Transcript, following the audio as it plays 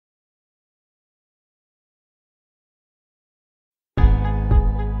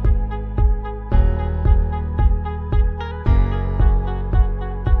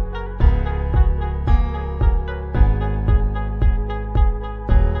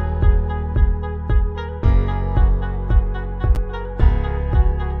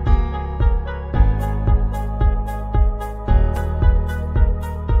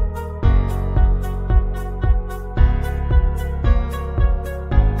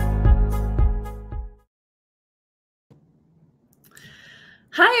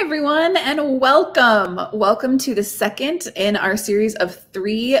Hi, everyone, and welcome. Welcome to the second in our series of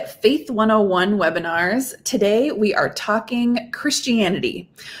 3 Faith 101 webinars. Today, we are talking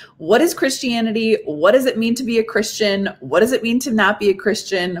Christianity. What is Christianity? What does it mean to be a Christian? What does it mean to not be a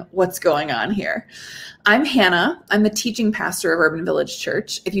Christian? What's going on here? I'm Hannah. I'm the teaching pastor of Urban Village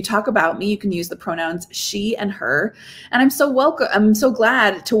Church. If you talk about me, you can use the pronouns she and her. And I'm so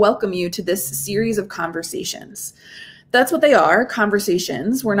glad to welcome you to this series of conversations. That's what they are,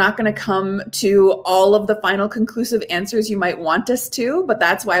 conversations. We're not going to come to all of the final conclusive answers you might want us to, but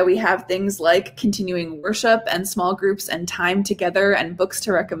that's why we have things like continuing worship and small groups and time together and books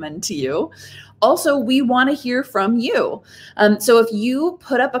to recommend to you. Also, we want to hear from you. So if you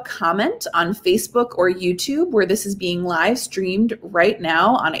put up a comment on Facebook or YouTube where this is being live streamed right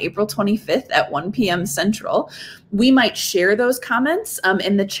now on April 25th at 1 p.m. Central, we might share those comments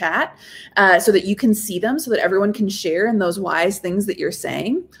in the chat so that you can see them, so that everyone can share in those wise things that you're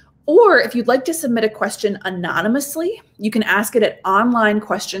saying. Or if you'd like to submit a question anonymously, you can ask it at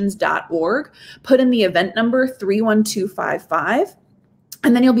onlinequestions.org, put in the event number 31255,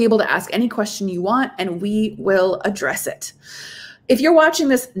 and then you'll be able to ask any question you want, and we will address it. If you're watching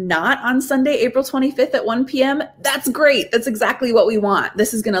this not on Sunday, April 25th at 1 p.m., that's great. That's exactly what we want.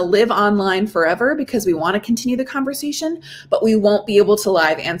 This is going to live online forever because we want to continue the conversation, but we won't be able to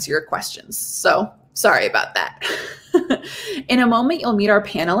live answer your questions. So sorry about that. In a moment, you'll meet our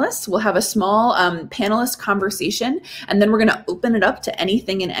panelists. We'll have a small panelist conversation, and then we're going to open it up to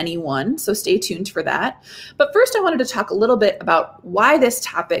anything and anyone. So stay tuned for that. But first, I wanted to talk a little bit about why this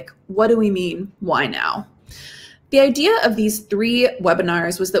topic. What do we mean? Why now? The idea of these 3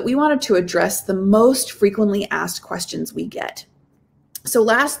 webinars was that we wanted to address the most frequently asked questions we get. So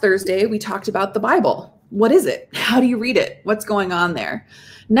last Thursday, we talked about the Bible. What is it? How do you read it? What's going on there?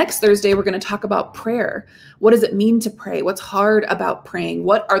 Next Thursday, we're going to talk about prayer. What does it mean to pray? What's hard about praying?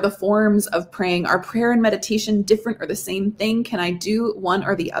 What are the forms of praying? Are prayer and meditation different or the same thing? Can I do one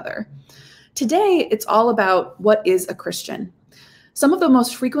or the other? Today, it's all about what is a Christian. Some of the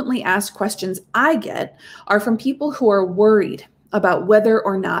most frequently asked questions I get are from people who are worried about whether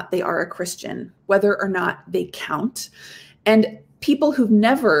or not they are a Christian, whether or not they count, and people who've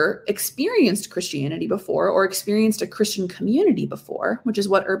never experienced Christianity before or experienced a Christian community before, which is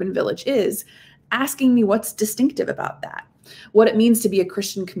what Urban Village is, asking me what's distinctive about that, what it means to be a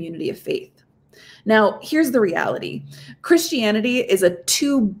Christian community of faith. Now, here's the reality. Christianity is a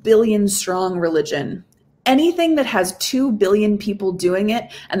 2 billion strong religion. Anything that has 2 billion people doing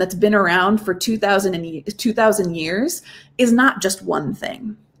it and that's been around for 2,000 years is not just one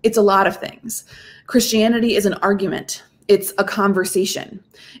thing. It's a lot of things. Christianity is an argument. It's a conversation.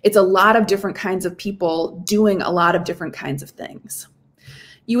 It's a lot of different kinds of people doing a lot of different kinds of things.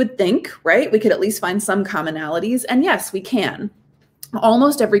 You would think, right, we could at least find some commonalities, and yes, we can.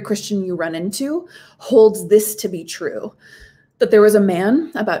 Almost every Christian you run into holds this to be true, that there was a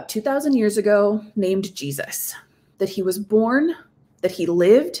man about 2,000 years ago named Jesus, that he was born, that he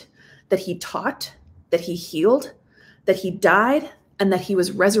lived, that he taught, that he healed, that he died, and that he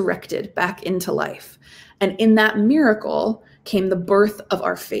was resurrected back into life. And in that miracle came the birth of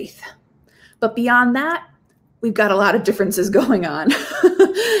our faith. But beyond that, we've got a lot of differences going on.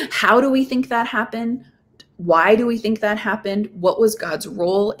 How do we think that happened? Why do we think that happened? What was God's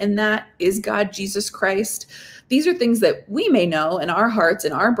role in that? Is God Jesus Christ? These are things that we may know in our hearts,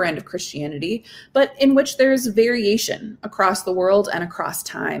 in our brand of Christianity, but in which there's variation across the world and across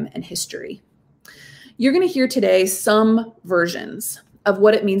time and history. You're going to hear today some versions of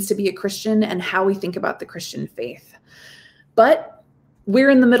what it means to be a Christian and how we think about the Christian faith. But we're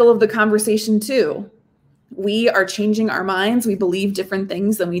in the middle of the conversation too. We are changing our minds. We believe different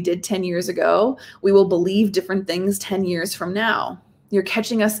things than we did 10 years ago. We will believe different things 10 years from now. You're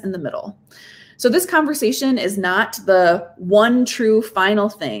catching us in the middle. So this conversation is not the one true final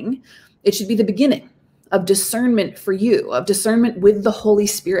thing. It should be the beginning of discernment for you, of discernment with the Holy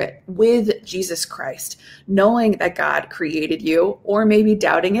Spirit, with Jesus Christ, knowing that God created you, or maybe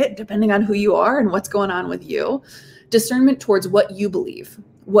doubting it, depending on who you are and what's going on with you. Discernment towards what you believe,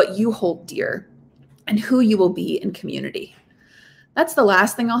 what you hold dear, and who you will be in community. That's the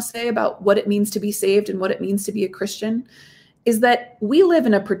last thing I'll say about what it means to be saved and what it means to be a Christian, is that we live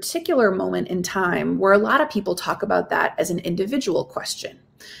in a particular moment in time where a lot of people talk about that as an individual question,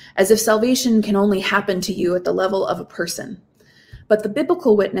 as if salvation can only happen to you at the level of a person. But the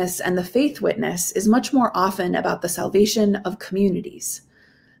biblical witness and the faith witness is much more often about the salvation of communities,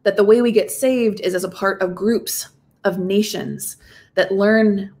 that the way we get saved is as a part of groups, of nations that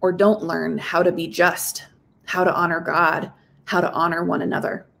learn or don't learn how to be just, how to honor God, how to honor one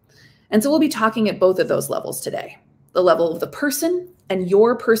another. And so we'll be talking at both of those levels today. the level of the person and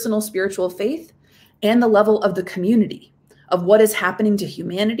your personal spiritual faith, and the level of the community, of what is happening to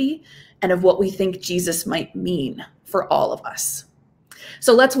humanity, and of what we think Jesus might mean for all of us.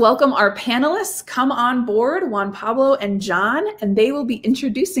 So let's welcome our panelists. Come on board, Juan Pablo and John, and they will be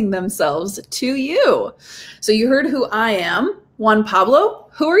introducing themselves to you. So you heard who I am. Juan Pablo,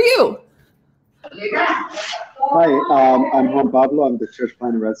 who are you? Hi, I'm Juan Pablo. I'm the church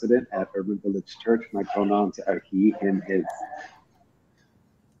planter resident at Urban Village Church. My pronouns are he, him, his.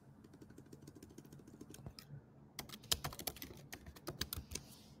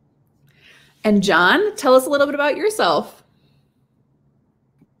 And John, tell us a little bit about yourself.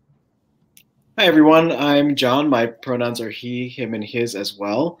 Hi, everyone. I'm John. My pronouns are he, him, and his as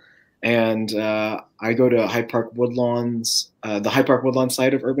well. And I go to Hyde Park Woodlawns, the Hyde Park Woodlawn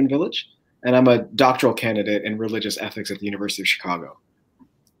site of Urban Village. And I'm a doctoral candidate in religious ethics at the University of Chicago.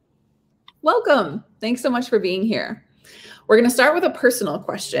 Welcome. Thanks so much for being here. We're going to start with a personal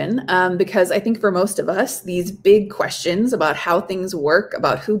question because I think for most of us, these big questions about how things work,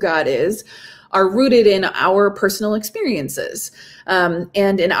 about who God is, are rooted in our personal experiences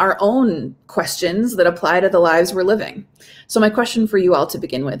and in our own questions that apply to the lives we're living. So my question for you all to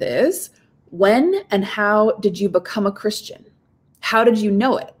begin with is, when and how did you become a Christian? How did you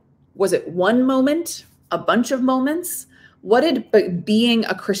know it? Was it one moment, a bunch of moments? What did being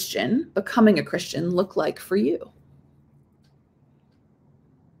a Christian, becoming a Christian, look like for you?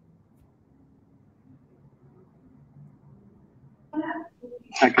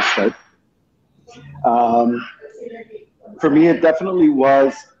 I could start. For me, it definitely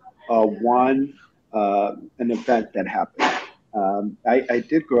was an event that happened. I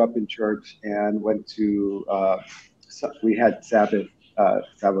did grow up in church and went to, we had Sabbath.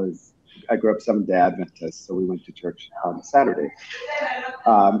 I grew up Seventh-day Adventist, so we went to church on Saturday.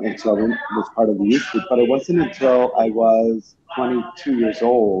 And so I was part of the youth group, but it wasn't until I was 22 years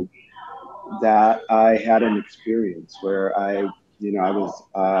old that I had an experience where I was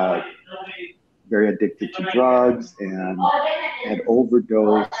very addicted to drugs and had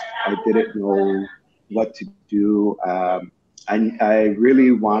overdosed. I didn't know what to do. I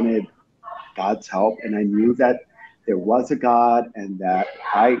really wanted God's help, and I knew that there was a God and that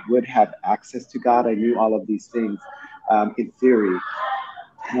I would have access to God. I knew all of these things in theory,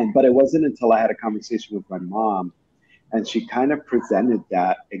 but it wasn't until I had a conversation with my mom, and she kind of presented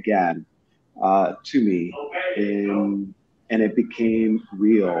that again to me, and it became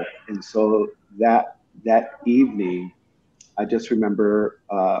real. And so that evening, I just remember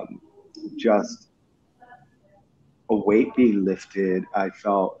just a weight being lifted. I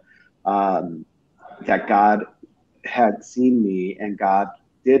felt that God had seen me and God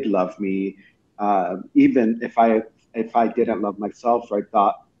did love me, even if I didn't love myself, or I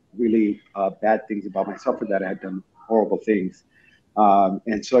thought really bad things about myself, or that I had done horrible things.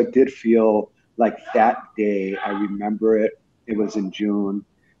 And so I did feel like that day, I remember it. It was in June.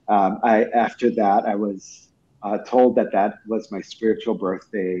 After that, I was told that was my spiritual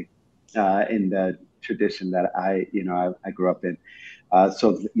birthday in the tradition that I grew up in.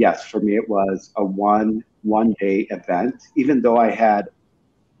 So yes, for me, it was a one day event, even though I had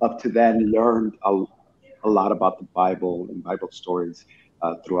up to then learned a lot about the Bible and Bible stories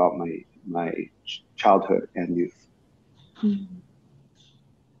throughout my childhood and youth. Mm-hmm.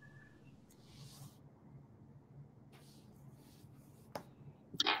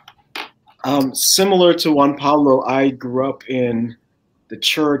 Similar to Juan Pablo, I grew up in the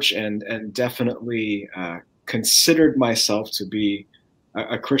church and definitely considered myself to be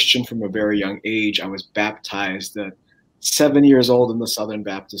a Christian from a very young age. I was baptized at 7 years old in the Southern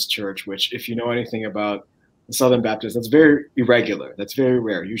Baptist Church, which, if you know anything about the Southern Baptist, that's very irregular. That's very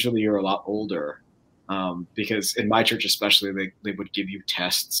rare. Usually you're a lot older because in my church especially, they would give you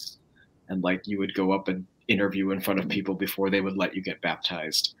tests and like you would go up and interview in front of people before they would let you get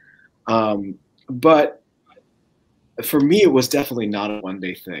baptized. But for me, it was definitely not a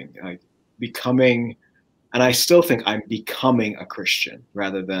one-day thing. Like becoming, and I still think I'm becoming a Christian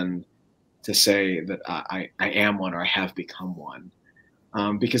rather than to say that I am one or I have become one.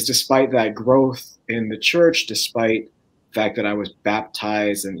 Because despite that growth in the church, despite the fact that I was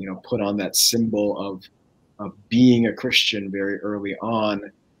baptized and put on that symbol of being a Christian very early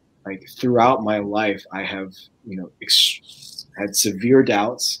on, like throughout my life, I have had severe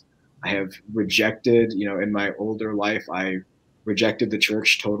doubts. I have rejected, in my older life, I rejected the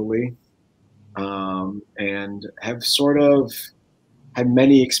church totally, and have sort of had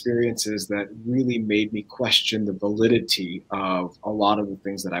many experiences that really made me question the validity of a lot of the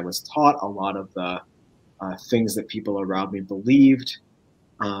things that I was taught, a lot of the things that people around me believed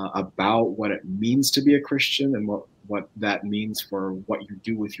about what it means to be a Christian and what what that means for what you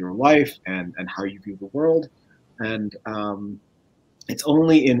do with your life and how you view the world. And it's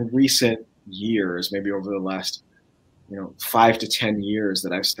only in recent years, maybe over the last 5 to 10 years,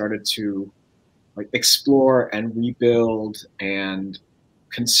 that I've started to like explore and rebuild and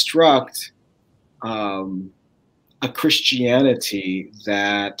construct a Christianity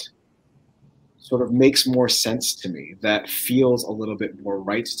that sort of makes more sense to me, that feels a little bit more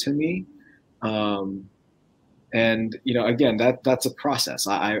right to me. And again, that's a process.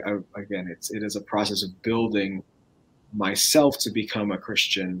 Again, it is a process of building myself to become a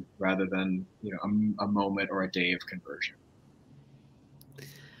Christian rather than a moment or a day of conversion.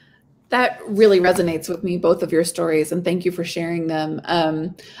 That really resonates with me, both of your stories, and thank you for sharing them.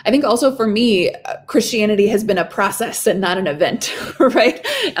 I think also for me, Christianity has been a process and not an event, right?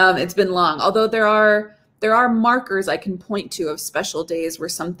 It's been long, although there are markers I can point to of special days where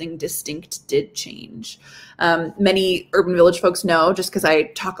something distinct did change. Many Urban Village folks know, just because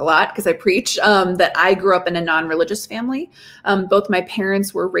I talk a lot, because I preach, that I grew up in a non-religious family. Both my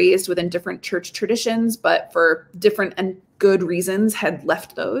parents were raised within different church traditions, but for different and good reasons had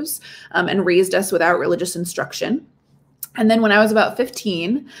left those and raised us without religious instruction. And then when I was about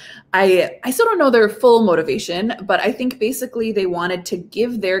 15, I still don't know their full motivation, but I think basically they wanted to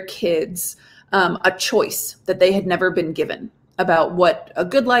give their kids a choice that they had never been given about what a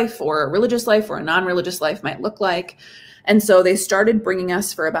good life or a religious life or a non-religious life might look like. And so they started bringing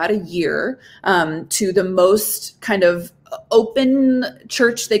us for about a year to the most kind of open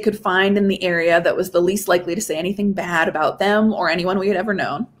church they could find in the area that was the least likely to say anything bad about them or anyone we had ever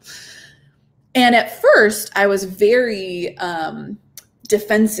known. And at first, I was very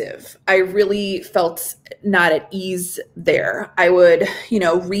defensive. I really felt not at ease there. I would,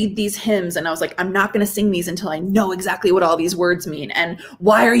 read these hymns and I was like, I'm not going to sing these until I know exactly what all these words mean. And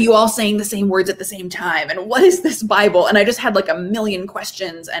why are you all saying the same words at the same time? And what is this Bible? And I just had like a million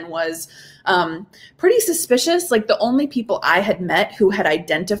questions and was pretty suspicious. Like the only people I had met who had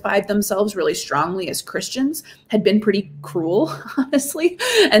identified themselves really strongly as Christians had been pretty cruel, honestly.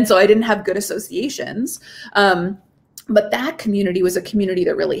 And so I didn't have good associations. But that community was a community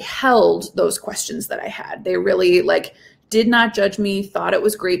that really held those questions that I had. They really did not judge me, thought it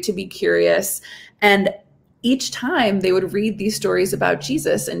was great to be curious. And each time they would read these stories about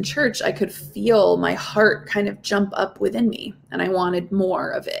Jesus in church, I could feel my heart kind of jump up within me and I wanted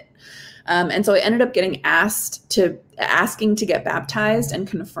more of it. And so I ended up getting asking to get baptized and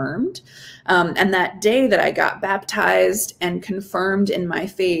confirmed. And that day that I got baptized and confirmed in my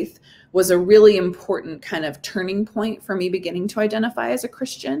faith was a really important kind of turning point for me beginning to identify as a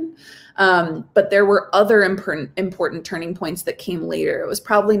Christian. But there were other important turning points that came later. It was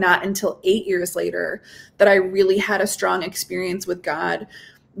probably not until 8 years later that I really had a strong experience with God,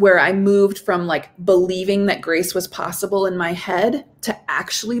 where I moved from believing that grace was possible in my head to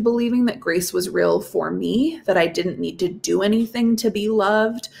actually believing that grace was real for me, that I didn't need to do anything to be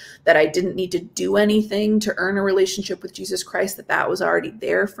loved, that I didn't need to do anything to earn a relationship with Jesus Christ, that was already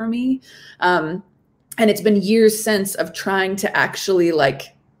there for me. And it's been years since of trying to actually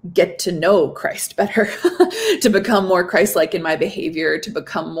get to know Christ better, to become more Christ-like in my behavior, to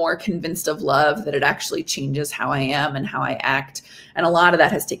become more convinced of love, that it actually changes how I am and how I act. And a lot of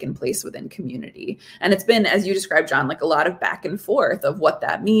that has taken place within community. And it's been, as you described, John, a lot of back and forth of what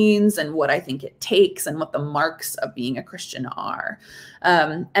that means and what I think it takes and what the marks of being a Christian are.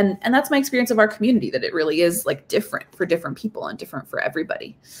 And that's my experience of our community, that it really is different for different people and different for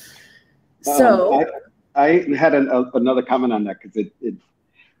everybody. So I had another comment on that, because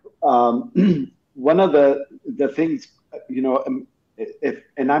one of the things,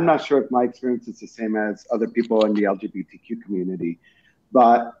 and I'm not sure if my experience is the same as other people in the LGBTQ community,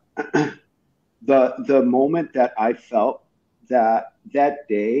 but the moment that I felt that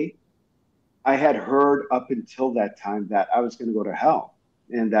day, I had heard up until that time that I was going to go to hell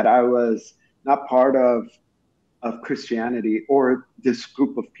and that I was not part of Christianity or this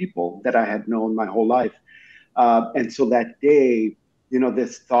group of people that I had known my whole life. And so that day,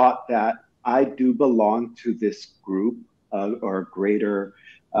 this thought that I do belong to this group or greater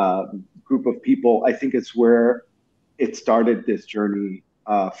group of people, I think it's where it started this journey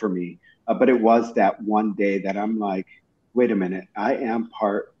for me. But it was that one day that I'm like, wait a minute, I am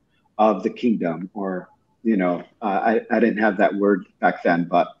part of the kingdom, or, I didn't have that word back then,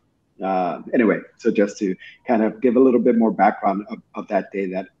 but anyway, so just to kind of give a little bit more background of that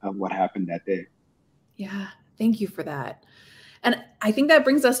day, what happened that day. Yeah, thank you for that. And I think that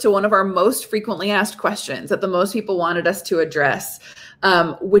brings us to one of our most frequently asked questions that the most people wanted us to address,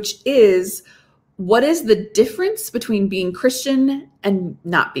 which is, what is the difference between being Christian and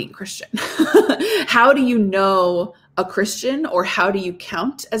not being Christian? How do you know a Christian, or how do you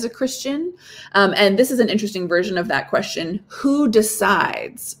count as a Christian? And this is an interesting version of that question. Who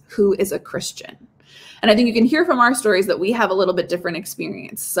decides who is a Christian? And I think you can hear from our stories that we have a little bit different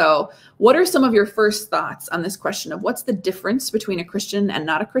experience. So what are some of your first thoughts on this question of what's the difference between a Christian and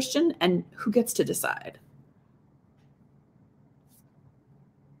not a Christian, and who gets to decide?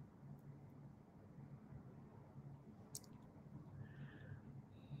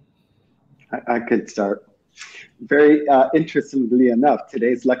 I could start. Very interestingly enough,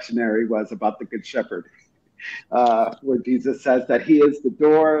 today's lectionary was about the Good Shepherd, where Jesus says that he is the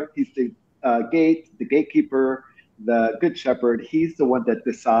door, he's the gate, the gatekeeper, the Good Shepherd. He's the one that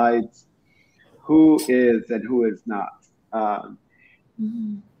decides who is and who is not.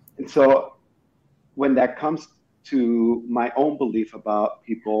 And so when that comes to my own belief about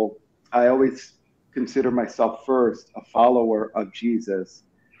people, I always consider myself first a follower of Jesus,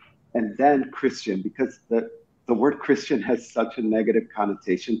 and then Christian, because the word Christian has such a negative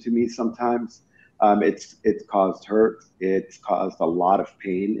connotation to me sometimes. It's caused hurt. It's caused a lot of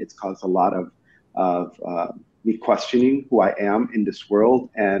pain. It's caused a lot of me questioning who I am in this world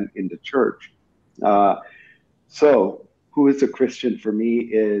and in the church. So who is a Christian for me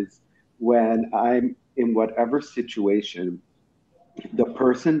is when I'm in whatever situation, the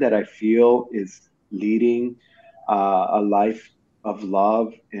person that I feel is leading a life of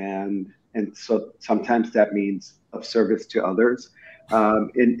love, and so sometimes that means of service to others.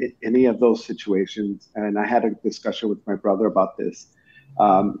 In any of those situations, and I had a discussion with my brother about this,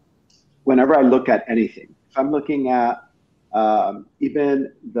 whenever I look at anything, if I'm looking at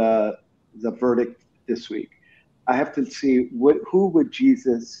even the verdict this week, I have to see who would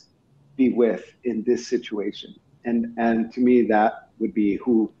Jesus be with in this situation, and to me that would be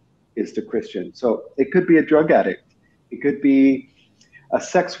who is the Christian. So it could be a drug addict, it could be a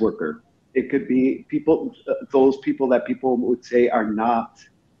sex worker, it could be people, those people that people would say are not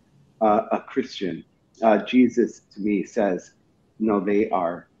a Christian. Jesus, to me, says, no, they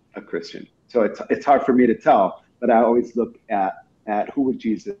are a Christian. So it's hard for me to tell, but I always look at who would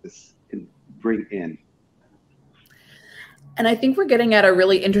Jesus bring in. And I think we're getting at a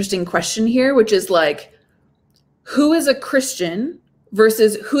really interesting question here, which is like, who is a Christian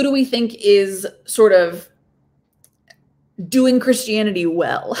versus who do we think is sort of doing Christianity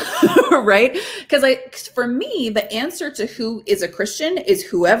well, right? Because for me, the answer to who is a Christian is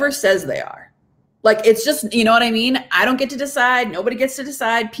whoever says they are. Like, it's just, you know what I mean? I don't get to decide. Nobody gets to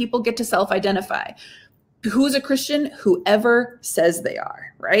decide. People get to self-identify. Who's a Christian? Whoever says they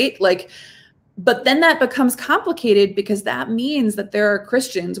are, right? Like, but then that becomes complicated because that means that there are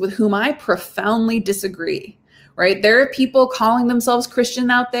Christians with whom I profoundly disagree. Right? There are people calling themselves Christian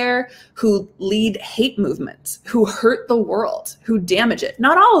out there who lead hate movements, who hurt the world, who damage it.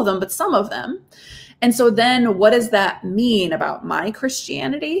 Not all of them, but some of them. And so then what does that mean about my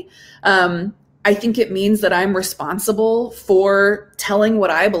Christianity? I think it means that I'm responsible for telling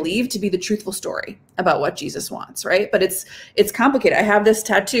what I believe to be the truthful story about what Jesus wants, right? But it's complicated. I have this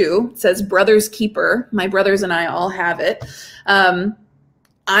tattoo. It says brother's keeper. My brothers and I all have it.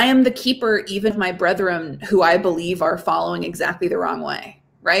 I am the keeper, even my brethren who I believe are following exactly the wrong way,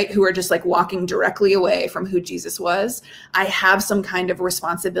 right? Who are just like walking directly away from who Jesus was. I have some kind of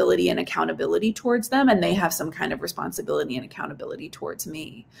responsibility and accountability towards them, and they have some kind of responsibility and accountability towards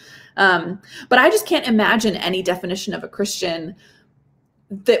me. But I just can't imagine any definition of a Christian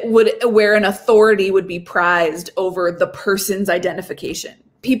where an authority would be prized over the person's identification.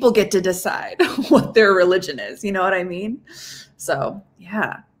 People get to decide what their religion is. You know what I mean? So,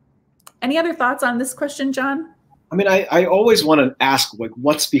 yeah. Any other thoughts on this question, John? I mean, I always want to ask, like,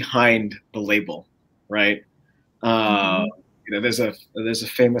 what's behind the label, right? You know, there's a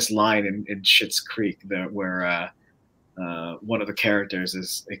famous line in Schitt's Creek where one of the characters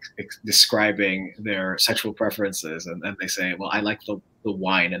is describing their sexual preferences, and they say, well, I like the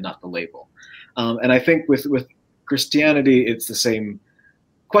wine and not the label. And I think with Christianity, it's the same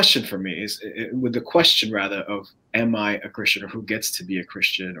question for me, with the question rather of, am I a Christian, or who gets to be a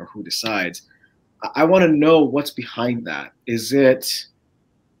Christian, or who decides? I want to know what's behind that. Is it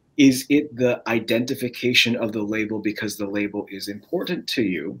the identification of the label because the label is important to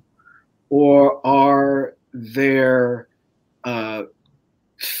you, or are there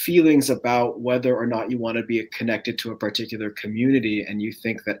feelings about whether or not you want to be connected to a particular community, and you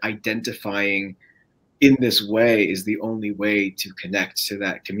think that identifying in this way is the only way to connect to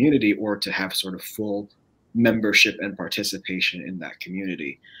that community, or to have sort of full membership and participation in that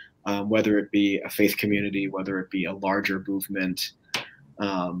community, whether it be a faith community, whether it be a larger movement.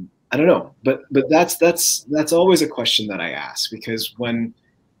 I don't know, but that's always a question that I ask, because when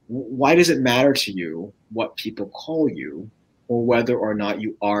why does it matter to you what people call you, or whether or not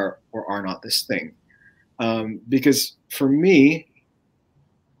you are or are not this thing? Because for me,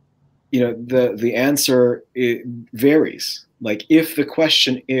 the answer, it varies. Like, if the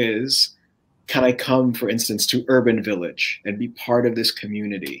question is, can I come, for instance, to Urban Village and be part of this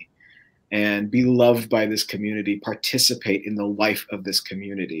community and be loved by this community, participate in the life of this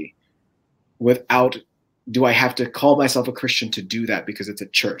community, do I have to call myself a Christian to do that because it's a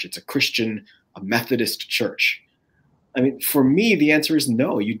church? It's a Methodist church. I mean, for me, the answer is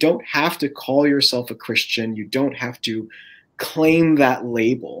no. You don't have to call yourself a Christian. You don't have to claim that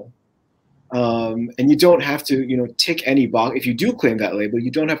label. And you don't have to, tick any box. If you do claim that label,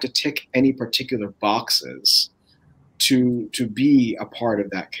 you don't have to tick any particular boxes to be a part of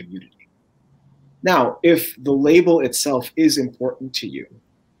that community. Now, if the label itself is important to you,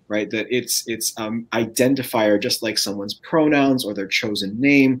 right, that its identifier, just like someone's pronouns or their chosen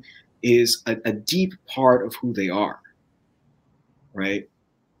name, is a deep part of who they are, right,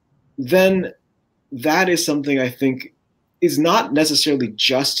 then that is something I think is not necessarily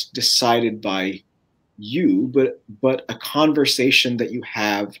just decided by you, but a conversation that you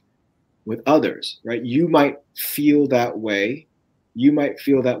have with others, right? You might feel that way,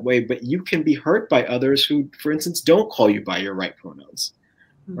 but you can be hurt by others who, for instance, don't call you by your right pronouns,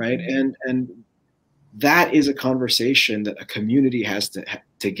 right? And that is a conversation that a community has to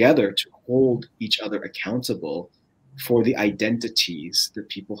together to hold each other accountable for the identities that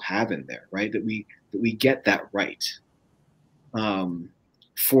people have in there, right? That we get that right.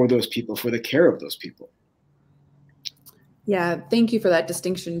 For those people, for the care of those people. Yeah, thank you for that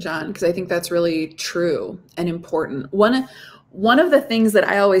distinction, John, because I think that's really true and important. One of the things that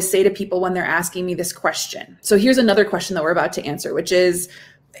I always say to people when they're asking me this question, so here's another question that we're about to answer, which is,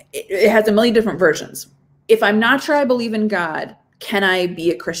 it has a million different versions. If I'm not sure I believe in God, can I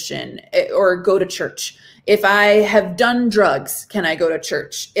be a Christian or go to church? If I have done drugs, can I go to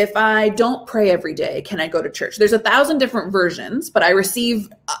church? If I don't pray every day, can I go to church? There's 1,000 different versions, but I receive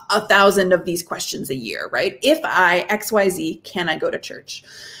 1,000 of these questions a year, right? If I XYZ, can I go to church?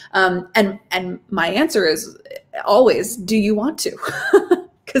 And my answer is always, do you want to?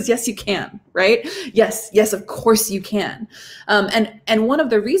 Because yes, you can, right? Yes, of course you can. And one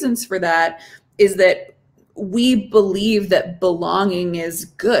of the reasons for that is that we believe that belonging is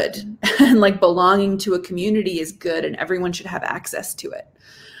good and like belonging to a community is good and everyone should have access to it.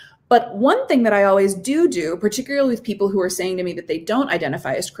 But one thing that I always do, particularly with people who are saying to me that they don't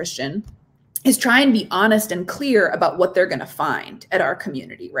identify as Christian, is try and be honest and clear about what they're going to find at our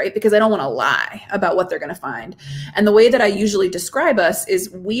community, right? Because I don't want to lie about what they're going to find. And the way that I usually describe us is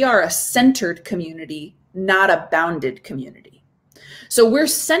we are a centered community, not a bounded community. So we're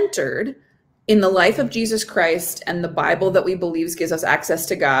centered in the life of Jesus Christ and the Bible that we believe gives us access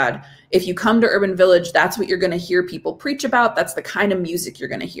to God. If you come to Urban Village, that's what you're going to hear people preach about. That's the kind of music you're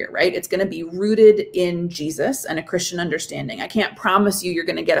going to hear, right? It's going to be rooted in Jesus and a Christian understanding. I can't promise you're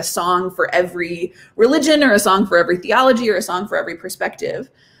going to get a song for every religion or a song for every theology or a song for every perspective,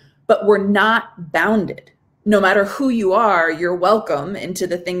 but we're not bounded. No matter who you are, you're welcome into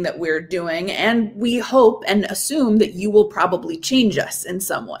the thing that we're doing. And we hope and assume that you will probably change us in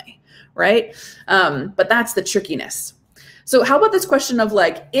some way. Right? But that's the trickiness. So how about this question of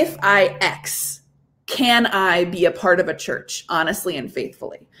like, if I X, can I be a part of a church honestly and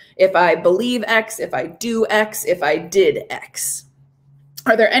faithfully? If I believe X, if I do X, if I did X,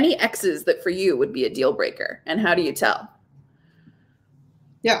 are there any X's that for you would be a deal breaker? And how do you tell?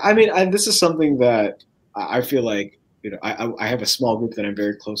 Yeah, I mean, this is something that I feel like, I have a small group that I'm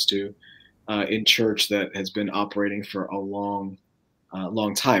very close to in church that has been operating for a long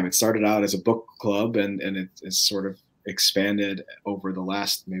time. It started out as a book club and it's sort of expanded over the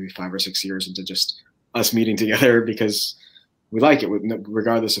last maybe 5 or 6 years into just us meeting together because we like it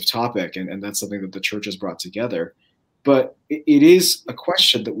regardless of topic. And that's something that the church has brought together. But it is a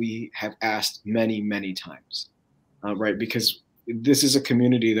question that we have asked many, many times, right? Because this is a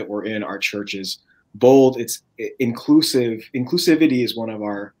community that we're in. Our church is bold. It's inclusive. Inclusivity is one of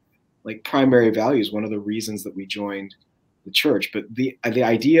our primary values, one of the reasons that we joined the church. But the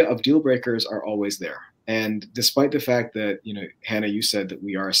idea of deal breakers are always there. And despite the fact that, Hannah, you said that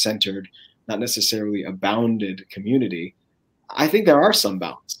we are a centered, not necessarily a bounded community, I think there are some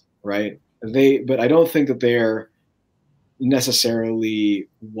bounds, right? But I don't think that they're necessarily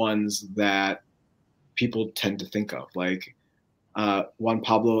ones that people tend to think of. Like Juan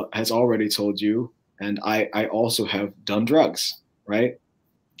Pablo has already told you, and I also have done drugs, right?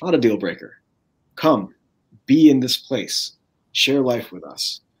 Not a deal breaker. Come. Be in this place, share life with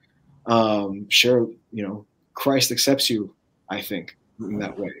us, share, Christ accepts you, I think, in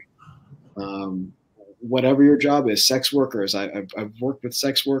that way. Whatever your job is, sex workers, I've worked with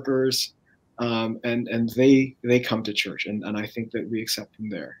sex workers, and they come to church, and I think that we accept them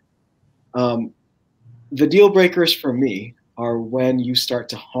there. The deal breakers for me are when you start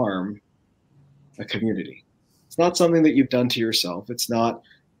to harm a community. It's not something that you've done to yourself. It's not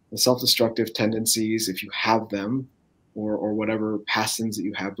the self-destructive tendencies, if you have them, or whatever past sins that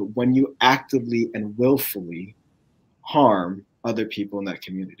you have, but when you actively and willfully harm other people in that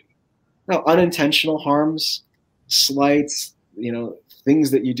community. Now, unintentional harms, slights,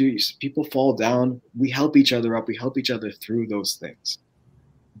 things that you do, people fall down, we help each other up, we help each other through those things.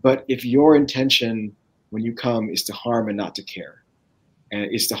 But if your intention when you come is to harm and not to care,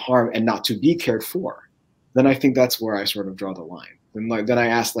 and is to harm and not to be cared for, then I think that's where I sort of draw the line. Then I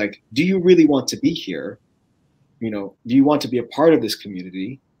ask, do you really want to be here? Do you want to be a part of this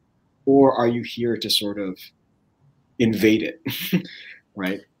community, or are you here to sort of invade it,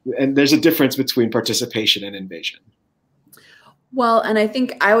 right? And there's a difference between participation and invasion. Well, and I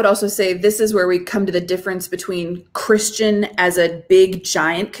think I would also say this is where we come to the difference between Christian as a big,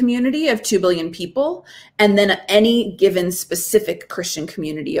 giant community of 2 billion people, and then any given specific Christian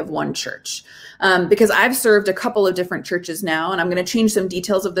community of one church. Because I've served a couple of different churches now, and I'm going to change some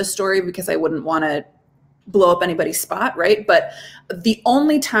details of this story because I wouldn't want to blow up anybody's spot, right? But the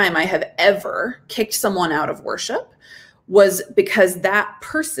only time I have ever kicked someone out of worship was because that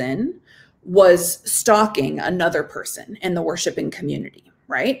person was stalking another person in the worshiping community,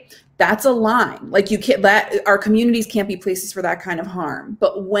 right? That's a line. Our communities can't be places for that kind of harm.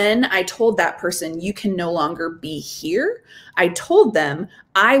 But when I told that person, you can no longer be here, I told them,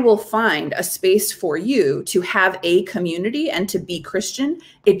 I will find a space for you to have a community and to be Christian.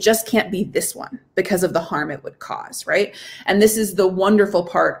 It just can't be this one because of the harm it would cause, right? And this is the wonderful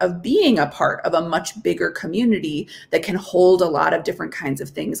part of being a part of a much bigger community that can hold a lot of different kinds of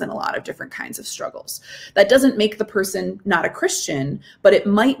things and a lot of different kinds of struggles. That doesn't make the person not a Christian, but it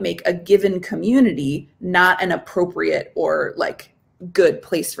might make a given community not an appropriate or good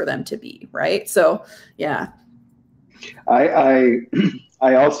place for them to be, right? So, yeah. I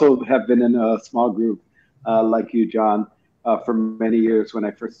also have been in a small group like you, John, for many years when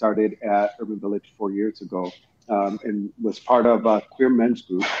I first started at Urban Village 4 years ago, and was part of a queer men's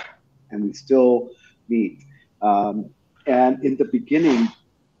group, and we still meet. And in the beginning,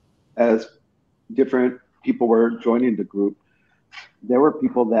 as different people were joining the group, there were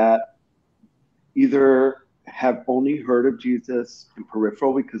people that either have only heard of Jesus in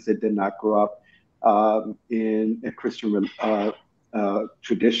peripheral because they did not grow up in a Christian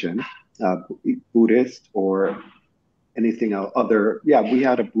tradition, Buddhist or anything other. Yeah, we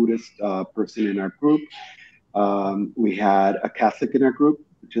had a Buddhist person in our group. We had a Catholic in our group,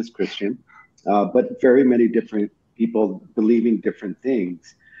 which is Christian, but very many different people believing different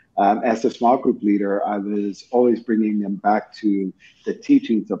things. As a small group leader, I was always bringing them back to the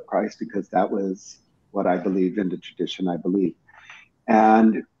teachings of Christ because that was what I believe in, the tradition I believe.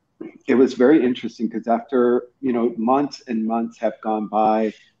 And it was very interesting because after, months and months have gone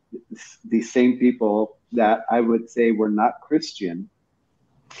by, these same people that I would say were not Christian,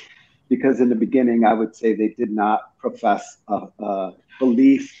 because in the beginning, I would say they did not profess a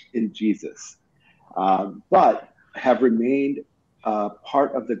belief in Jesus, but have remained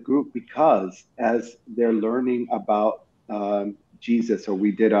part of the group because as they're learning about Jesus, or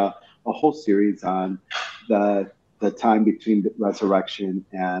we did a whole series on the time between the resurrection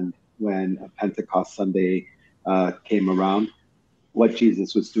and when Pentecost Sunday came around, what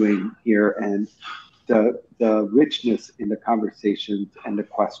Jesus was doing here, and the richness in the conversations and the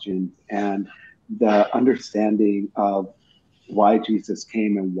questions and the understanding of why Jesus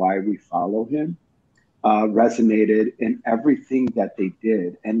came and why we follow him resonated in everything that they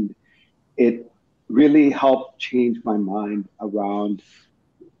did. And it really helped change my mind around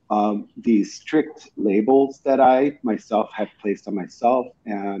these strict labels that I myself have placed on myself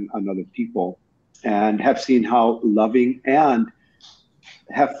and on other people, and have seen how loving and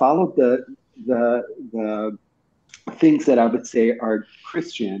have followed the things that I would say are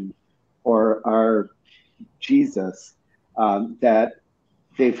Christian or are Jesus, that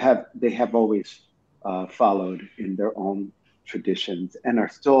they have always followed in their own traditions and are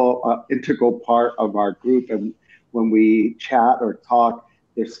still an integral part of our group. And when we chat or talk,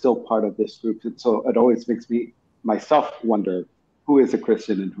 they're still part of this group. And so it always makes me myself wonder who is a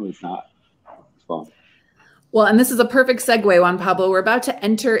Christian and who is not. Well, and this is a perfect segue, Juan Pablo. We're about to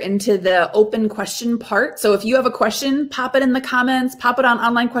enter into the open question part. So if you have a question, pop it in the comments, pop it on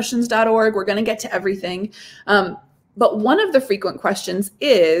onlinequestions.org. We're going to get to everything. But one of the frequent questions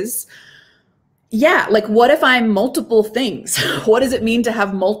is, Yeah, like what if I'm multiple things? What does it mean to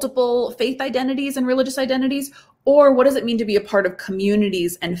have multiple faith identities and religious identities? Or what does it mean to be a part of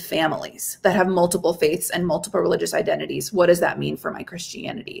communities and families that have multiple faiths and multiple religious identities? What does that mean for my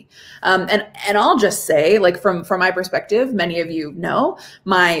Christianity? And I'll just say, like from my perspective, many of you know,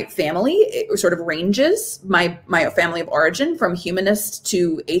 my family it sort of ranges, my family of origin from humanist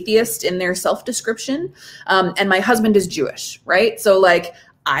to atheist in their self-description. And my husband is Jewish, right? So like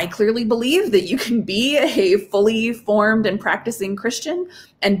I clearly believe that you can be a fully formed and practicing Christian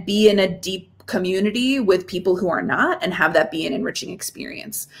and be in a deep community with people who are not and have that be an enriching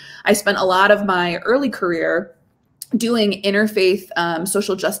experience. I spent a lot of my early career doing interfaith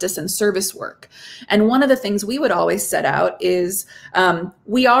social justice and service work. And one of the things we would always set out is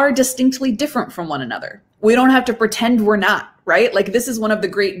we are distinctly different from one another. We don't have to pretend we're not, right? Like this is one of the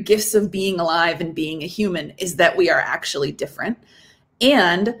great gifts of being alive and being a human is that we are actually different.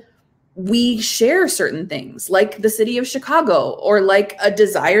 And we share certain things like the city of Chicago or like a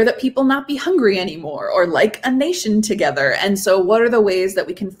desire that people not be hungry anymore or like a nation together. And so what are the ways that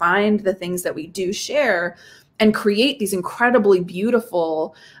we can find the things that we do share and create these incredibly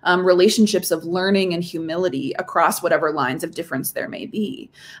beautiful relationships of learning and humility across whatever lines of difference there may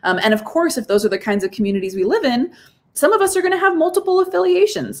be. And of course, if those are the kinds of communities we live in, some of us are going to have multiple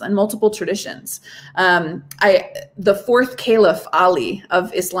affiliations and multiple traditions. The fourth caliph, Ali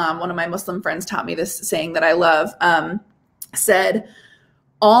of Islam, one of my Muslim friends taught me this saying that I love, said,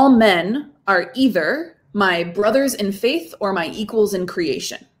 all men are either my brothers in faith or my equals in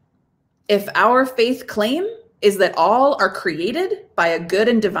creation. If our faith claim is that all are created by a good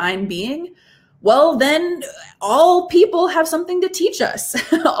and divine being, well, then all people have something to teach us.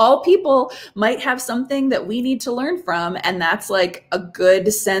 All people might have something that we need to learn from. And that's like a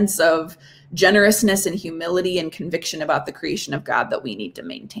good sense of generousness and humility and conviction about the creation of God that we need to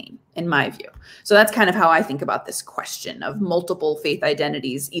maintain, in my view. So that's kind of how I think about this question of multiple faith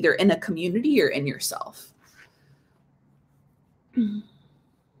identities, either in a community or in yourself.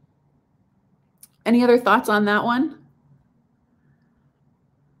 Any other thoughts on that one?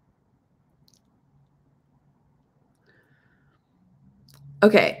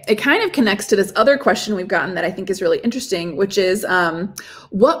 Okay, it kind of connects to this other question we've gotten that I think is really interesting, which is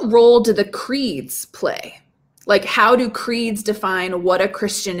what role do the creeds play? Like, how do creeds define what a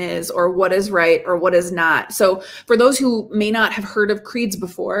Christian is or what is right or what is not? So for those who may not have heard of creeds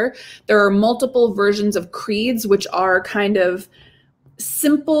before, there are multiple versions of creeds, which are kind of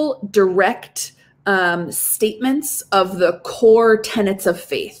simple, direct statements of the core tenets of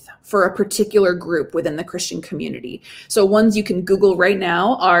faith for a particular group within the Christian community. So ones you can Google right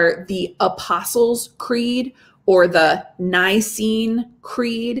now are the Apostles' Creed or the Nicene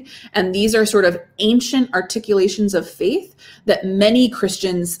Creed. And these are sort of ancient articulations of faith that many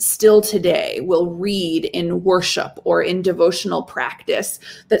Christians still today will read in worship or in devotional practice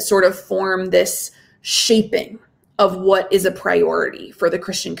that sort of form this shaping of what is a priority for the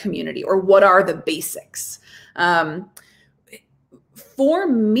Christian community or what are the basics. For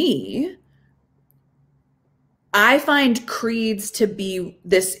me, I find creeds to be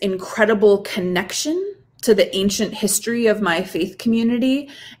this incredible connection to the ancient history of my faith community.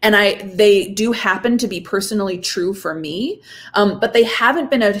 And they do happen to be personally true for me, but they haven't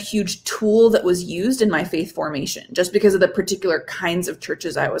been a huge tool that was used in my faith formation just because of the particular kinds of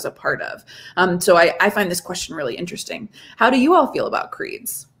churches I was a part of. So I find this question really interesting. How do you all feel about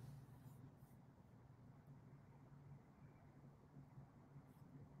creeds?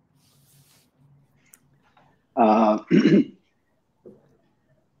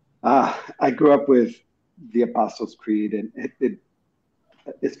 I grew up with the Apostles' Creed, and it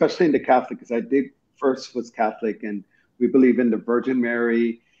especially in the Catholic, because I did first was Catholic, and we believe in the Virgin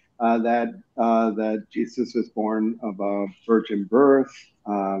Mary, that Jesus was born of a virgin birth.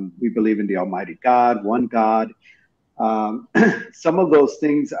 We believe in the Almighty God, one God. Some of those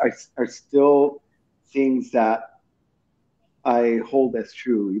things are still things that I hold as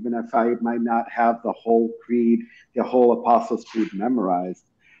true, even if I might not have the whole creed, the whole Apostles' Creed memorized.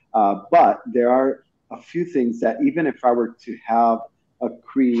 But there are a few things that even if I were to have a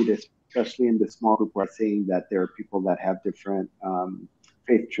creed, especially in the small group, we're saying that there are people that have different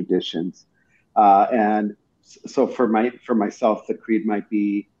faith traditions. And so for myself, the creed might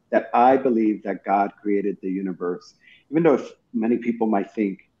be that I believe that God created the universe. Even though many people might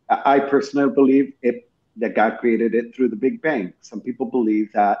think, I personally believe that God created it through the Big Bang. Some people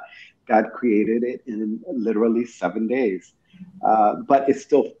believe that God created it in literally 7 days. But it's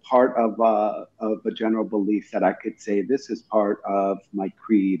still part of a general belief that I could say this is part of my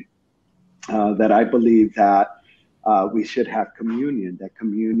creed, that I believe that we should have communion, that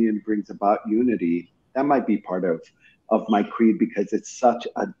communion brings about unity. That might be part of my creed, because it's such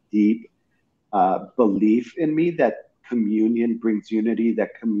a deep belief in me that communion brings unity,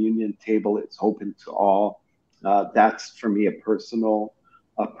 that communion table is open to all. That's for me a personal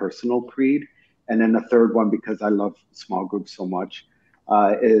creed. And then the third one, because I love small groups so much,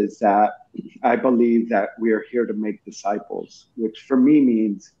 is that I believe that we are here to make disciples, which for me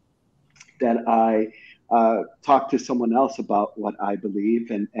means that I talk to someone else about what I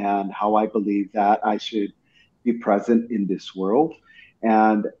believe and how I believe that I should be present in this world,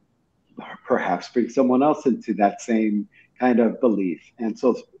 and perhaps bring someone else into that same kind of belief. And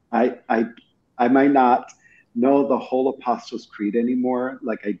so I might not know the whole Apostles' Creed anymore,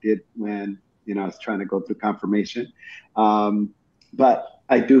 like I did when I was trying to go through confirmation. But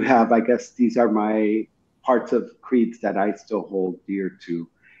I do have, I guess these are my parts of creeds that I still hold dear to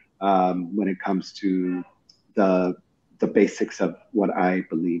when it comes to the basics of what I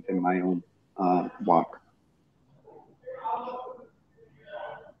believe in my own walk.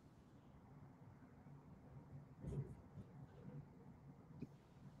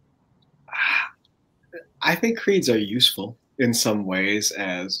 I think creeds are useful in some ways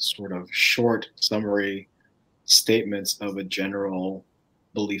as sort of short summary statements of a general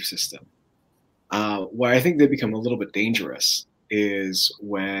belief system. Where I think they become a little bit dangerous is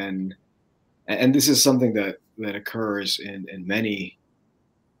when, and this is something that occurs in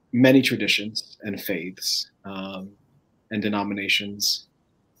many traditions and faiths and denominations,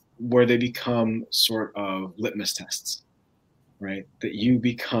 where they become sort of litmus tests. Right, that you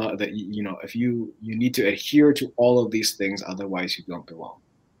become that if you need to adhere to all of these things, otherwise you don't belong.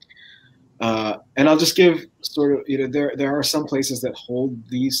 And I'll just give sort of there are some places that hold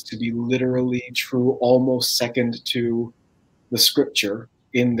these to be literally true, almost second to the scripture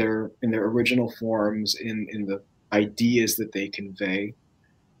in their original forms, in the ideas that they convey.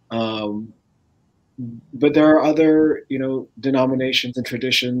 But there are other denominations and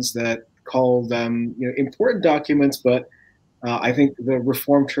traditions that call them important documents, but I think the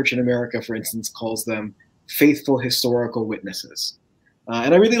Reformed Church in America, for instance, calls them faithful historical witnesses.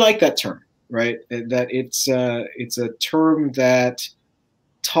 And I really like that term, right? That it's a term that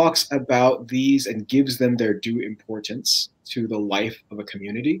talks about these and gives them their due importance to the life of a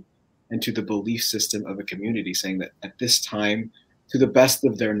community and to the belief system of a community, saying that at this time, to the best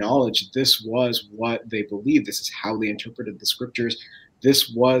of their knowledge, this was what they believed. This is how they interpreted the scriptures. This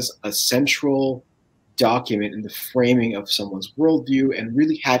was a central document in the framing of someone's worldview and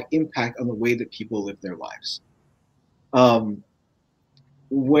really had impact on the way that people live their lives.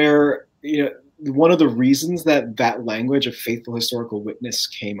 Where one of the reasons that language of faithful historical witness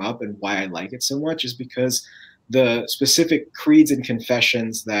came up and why I like it so much is because the specific creeds and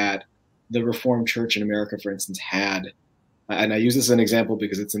confessions that the Reformed Church in America, for instance, had, and I use this as an example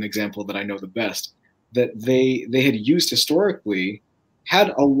because it's an example that I know the best, that they had used historically, had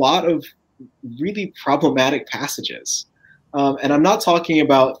a lot of really problematic passages. And I'm not talking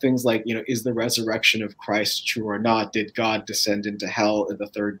about things like, is the resurrection of Christ true or not? Did God descend into hell in the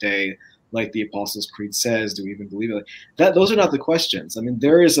third day, like the Apostles' Creed says? Do we even believe it? Those are not the questions. I mean,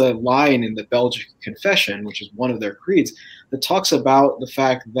 there is a line in the Belgic Confession, which is one of their creeds, that talks about the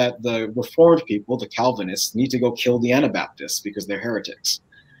fact that the Reformed people, the Calvinists, need to go kill the Anabaptists because they're heretics.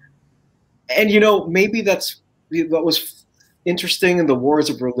 And, maybe that's what was interesting in the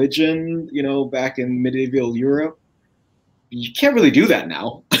wars of religion, back in medieval Europe. You can't really do that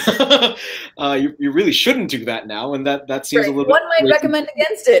now. You really shouldn't do that now, and that seems a little bit. One might recommend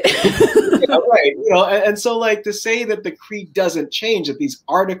against it. Yeah, right. And so to say that the creed doesn't change, that these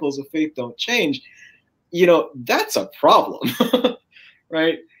articles of faith don't change, that's a problem,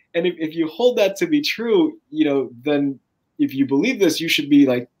 right? And if you hold that to be true, then if you believe this, you should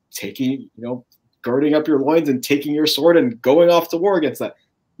be taking, girding up your loins and taking your sword and going off to war against that.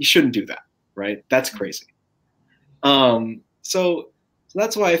 You shouldn't do that, right? That's crazy. So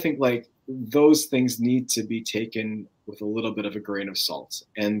that's why I think those things need to be taken with a little bit of a grain of salt,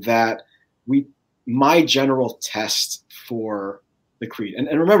 and that my general test for the creed, and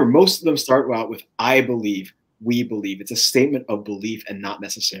remember, most of them start out with I believe, we believe. It's a statement of belief and not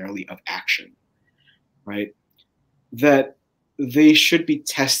necessarily of action, right? That they should be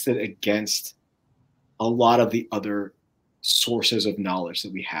tested against a lot of the other sources of knowledge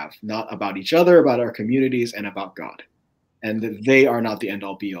that we have, not about each other, about our communities, and about God. And that they are not the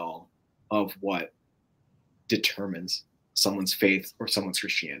end-all be-all of what determines someone's faith or someone's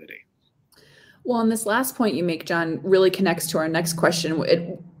Christianity. Well, and this last point you make, John, really connects to our next question.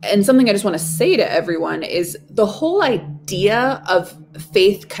 And something I just want to say to everyone is the whole idea of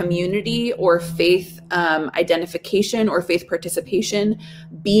faith community or faith identification or faith participation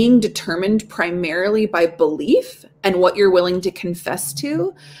being determined primarily by belief and what you're willing to confess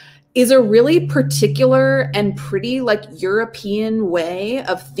to is a really particular and pretty like European way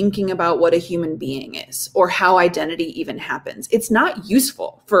of thinking about what a human being is or how identity even happens. It's not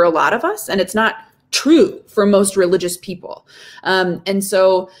useful for a lot of us, and it's not true for most religious people. And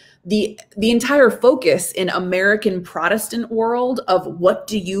so the entire focus in American Protestant world of what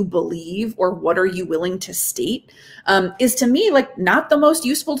do you believe or what are you willing to state is to me like not the most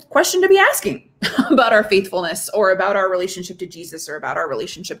useful question to be asking about our faithfulness or about our relationship to Jesus or about our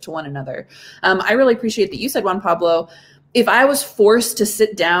relationship to one another. I really appreciate that you said, Juan Pablo, if I was forced to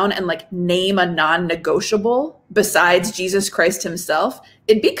sit down and like name a non-negotiable besides Jesus Christ himself,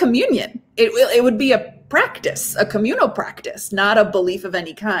 it'd be communion. It would be a practice, a communal practice, not a belief of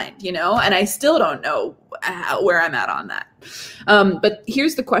any kind, you know? And I still don't know where I'm at on that. But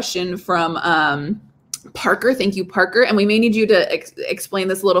here's the question from Parker. Thank you, Parker. And we may need you to explain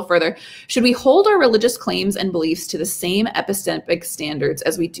this a little further. Should we hold our religious claims and beliefs to the same epistemic standards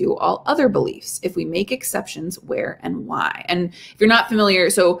as we do all other beliefs? If we make exceptions, where and why? And if you're not familiar,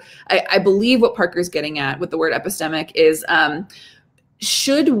 so I believe what Parker's getting at with the word epistemic is,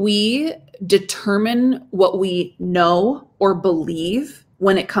 should we determine what we know or believe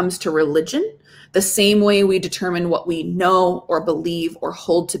when it comes to religion the same way we determine what we know or believe or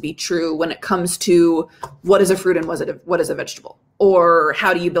hold to be true when it comes to what is a fruit and what is a vegetable, or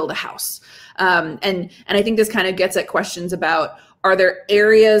how do you build a house? And I think this kind of gets at questions about, are there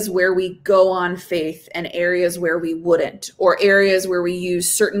areas where we go on faith and areas where we wouldn't, or areas where we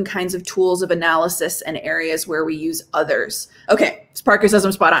use certain kinds of tools of analysis and areas where we use others? Okay, Parker says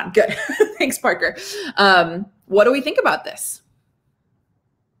I'm spot on. Good. Thanks, Parker. What do we think about this?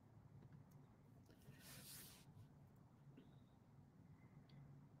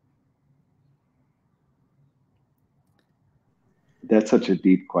 That's such a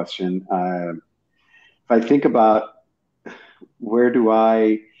deep question. If I think about where do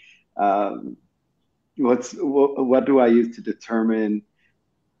I, what do I use to determine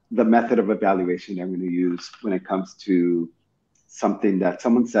the method of evaluation I'm going to use when it comes to something that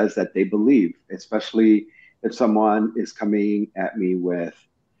someone says that they believe, especially if someone is coming at me with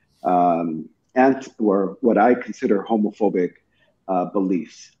or what I consider homophobic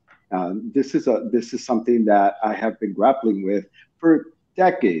beliefs. This is something that I have been grappling with for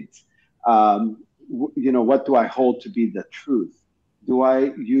decades. What do I hold to be the truth? Do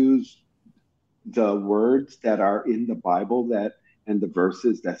I use the words that are in the Bible and the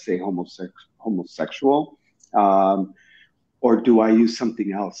verses that say homosexual? Or do I use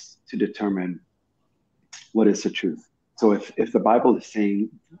something else to determine what is the truth? So if the Bible is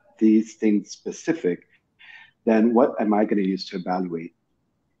saying these things specific, then what am I going to use to evaluate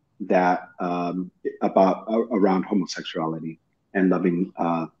that around homosexuality and loving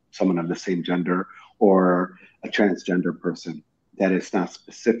someone of the same gender or a transgender person? That is not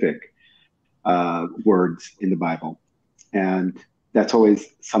specific words in the Bible. And that's always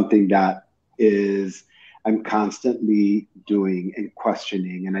something that I'm constantly doing and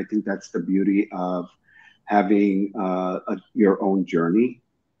questioning. And I think that's the beauty of having your own journey.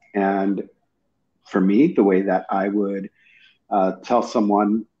 And for me, the way that I would tell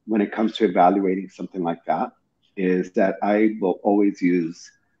someone when it comes to evaluating something like that is that I will always use,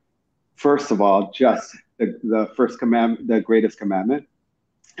 first of all, just the first commandment, the greatest commandment,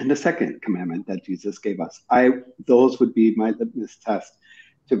 and the second commandment that Jesus gave us. Those would be my litmus test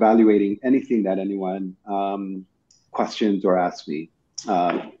to evaluating anything that anyone questions or asks me.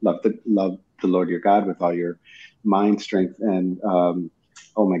 Love the Lord your God with all your mind, strength, and oh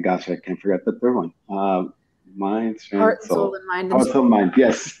my gosh, I can't forget the third one. Mind, strength, heart, soul, and mind. Heart, soul, mind.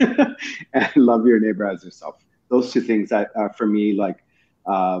 Yes, and love your neighbor as yourself. Those two things that for me,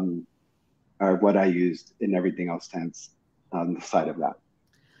 are what I used, and everything else stands on the side of that.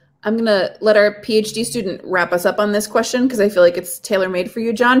 I'm going to let our PhD student wrap us up on this question because I feel like it's tailor-made for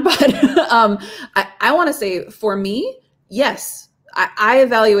you, John. But I want to say, for me, yes, I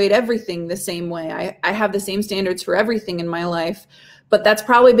evaluate everything the same way. I have the same standards for everything in my life. But that's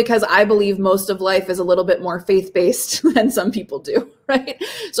probably because I believe most of life is a little bit more faith-based than some people do, right?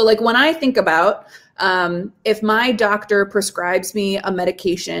 So like when I think about if my doctor prescribes me a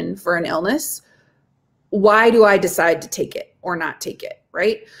medication for an illness, why do I decide to take it or not take it,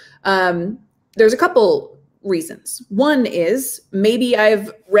 right? There's a couple reasons. One is maybe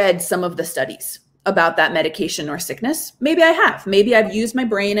I've read some of the studies about that medication or sickness. Maybe I have. Maybe I've used my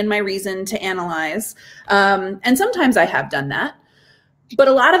brain and my reason to analyze. And sometimes I have done that. But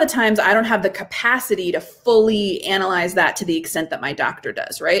a lot of the times I don't have the capacity to fully analyze that to the extent that my doctor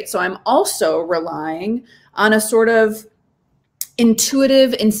does, right? So I'm also relying on a sort of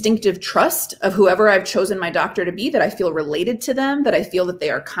intuitive, instinctive trust of whoever I've chosen my doctor to be, that I feel related to them, that I feel that they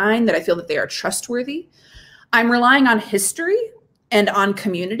are kind, that I feel that they are trustworthy. I'm relying on history and on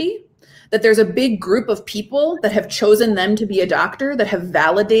community, that there's a big group of people that have chosen them to be a doctor, that have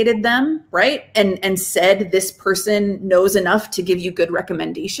validated them, right? And said, this person knows enough to give you good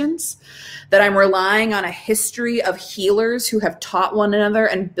recommendations. That I'm relying on a history of healers who have taught one another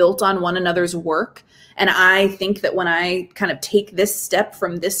and built on one another's work. And I think that when I kind of take this step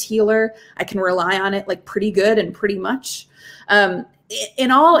from this healer, I can rely on it like pretty good and pretty much.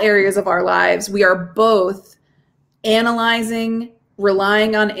 In all areas of our lives, we are both analyzing,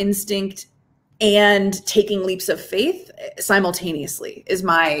 relying on instinct, and taking leaps of faith simultaneously is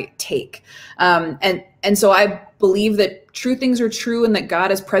my take. And so I believe that true things are true and that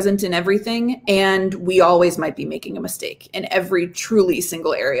God is present in everything. And we always might be making a mistake in every truly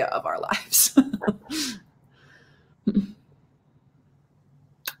single area of our lives.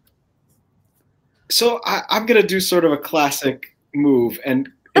 So I'm going to do sort of a classic move and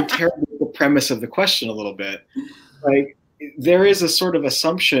interrogate the premise of the question a little bit. Like, there is a sort of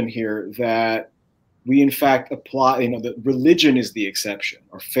assumption here that we in fact apply, that religion is the exception,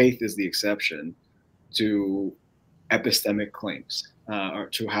 or faith is the exception to epistemic claims, or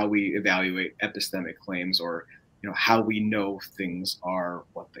to how we evaluate epistemic claims, or how we know things are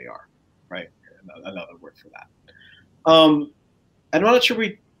what they are, right? Another word for that. And I'm not sure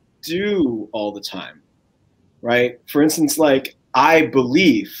we do all the time, right? For instance, like, I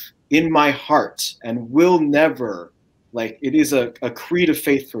believe in my heart and will never, like, it is a creed of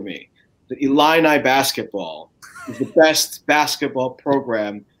faith for me that Illini basketball is the best basketball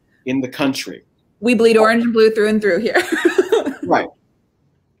program in the country. We bleed orange and blue through and through here. Right.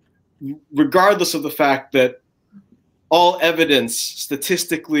 Regardless of the fact that all evidence,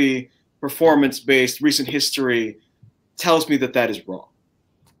 statistically performance-based, recent history tells me that that is wrong.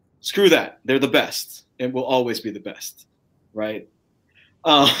 Screw that. They're the best and will always be the best, right?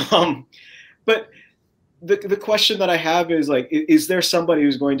 But the question that I have is, like, is there somebody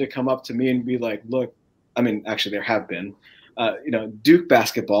who's going to come up to me and be like, look, I mean, actually there have been, Duke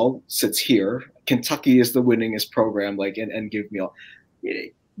basketball sits here. Kentucky is the winningest program, like, and give me all.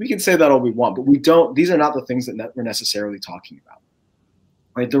 We can say that all we want, but we don't. These are not the things that we're necessarily talking about,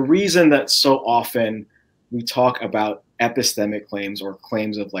 right? The reason that so often we talk about epistemic claims, or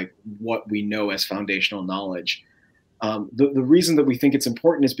claims of like what we know as foundational knowledge, the reason that we think it's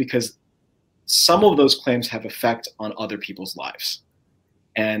important is because some of those claims have effect on other people's lives,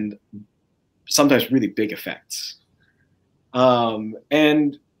 and sometimes really big effects.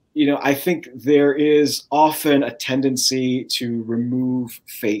 And I think there is often a tendency to remove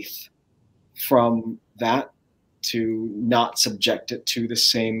faith from that, to not subject it to the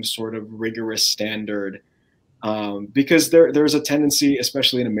same sort of rigorous standard, because there's a tendency,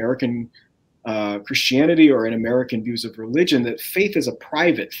 especially in American Christianity or in American views of religion, that faith is a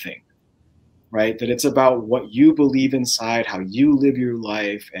private thing, right? That it's about what you believe inside, how you live your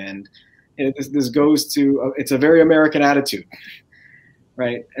life, and this goes to it's a very American attitude.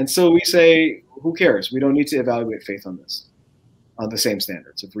 Right. And so we say, who cares? We don't need to evaluate faith on the same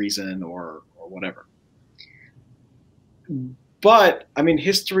standards of reason or whatever. But I mean,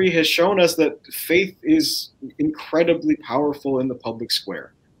 history has shown us that faith is incredibly powerful in the public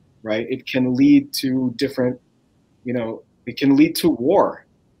square, right? It can lead to different, it can lead to war.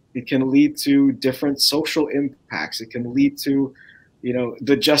 It can lead to different social impacts. It can lead to,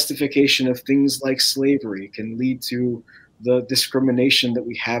 the justification of things like slavery. It can lead to the discrimination that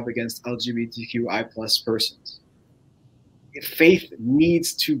we have against LGBTQI+ persons. Faith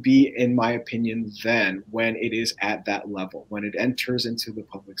needs to be, in my opinion, then, when it is at that level, when it enters into the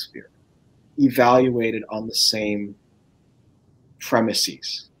public sphere, evaluated on the same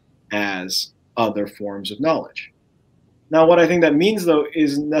premises as other forms of knowledge. Now, what I think that means, though,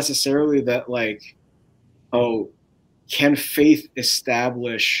 isn't necessarily that, like, can faith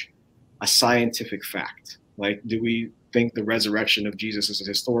establish a scientific fact? Like, do we think the resurrection of Jesus is a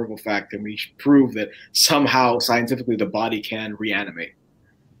historical fact, and we prove that somehow scientifically the body can reanimate,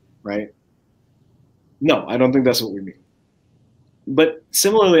 right? No, I don't think that's what we mean. But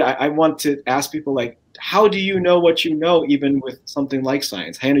similarly, I want to ask people, like, how do you know what you know, even with something like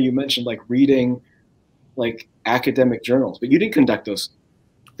science? Hannah, you mentioned like reading like academic journals, but you didn't conduct those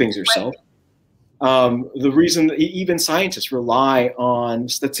things yourself. The reason that even scientists rely on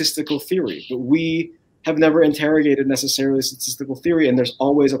statistical theory, but we have never interrogated necessarily statistical theory, and there's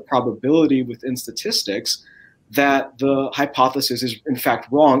always a probability within statistics that the hypothesis is in fact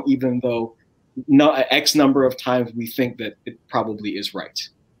wrong, even though X number of times we think that it probably is right,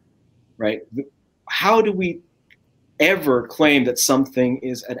 right? How do we ever claim that something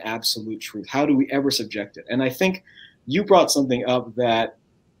is an absolute truth? How do we ever subject it? And I think you brought something up that,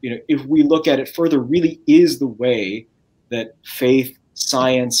 if we look at it further, really is the way that faith,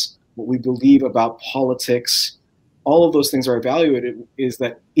 science, what we believe about politics, all of those things are evaluated, is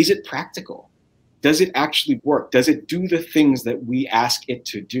it practical? Does it actually work? Does it do the things that we ask it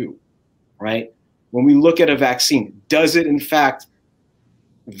to do, right? When we look at a vaccine, does it in fact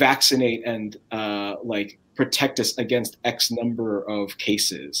vaccinate and protect us against X number of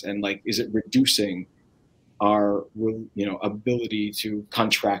cases? And is it reducing our ability to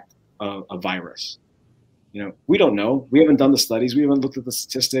contract a virus? We don't know. We haven't done the studies. We haven't looked at the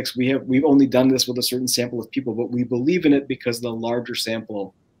statistics. We've only done this with a certain sample of people, but we believe in it because the larger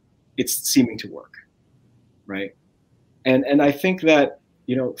sample, it's seeming to work, right? And I think that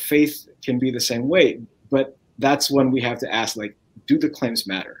faith can be the same way, but that's when we have to ask, do the claims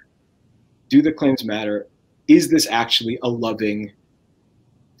matter? Do the claims matter? Is this actually a loving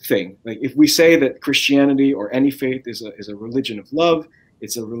thing? If we say that Christianity or any faith is a religion of love,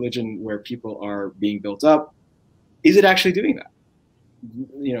 it's a religion where people are being built up, is it actually doing that?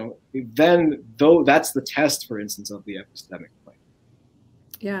 Then though that's the test, for instance, of the epistemic claim.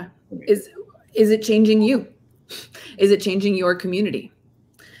 Yeah. Is it changing you? Is it changing your community?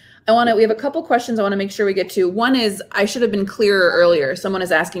 We have a couple questions I want to make sure we get to. One is, I should have been clearer earlier. Someone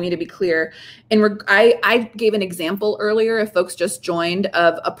is asking me to be clear. I gave an example earlier, if folks just joined,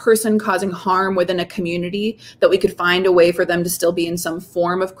 of a person causing harm within a community, that we could find a way for them to still be in some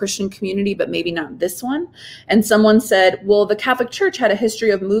form of Christian community, but maybe not this one. And someone said, well, the Catholic Church had a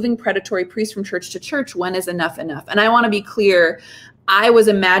history of moving predatory priests from church to church. When is enough enough? And I want to be clear, I was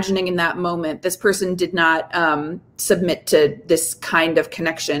imagining in that moment, this person did not submit to this kind of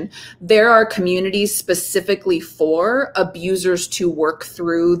connection. There are communities specifically for abusers to work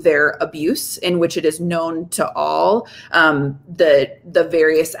through their abuse, in which it is known to all the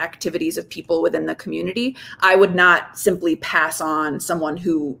various activities of people within the community. I would not simply pass on someone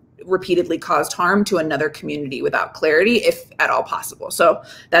who repeatedly caused harm to another community without clarity, if at all possible. So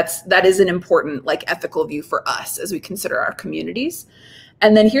that is an important ethical view for us as we consider our communities.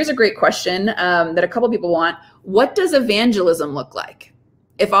 And then here's a great question that a couple people want. What does evangelism look like?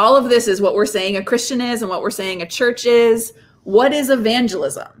 If all of this is what we're saying a Christian is and what we're saying a church is, what is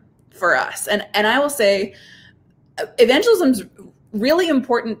evangelism for us? And I will say evangelism's really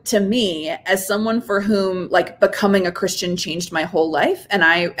important to me as someone for whom becoming a Christian changed my whole life. And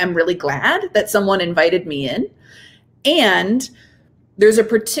I am really glad that someone invited me in. And there's a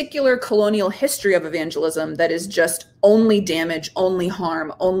particular colonial history of evangelism that is just only damage, only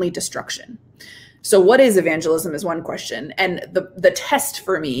harm, only destruction. So what is evangelism is one question. And the test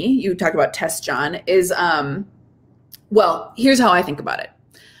for me, you talk about test, John, is, here's how I think about it.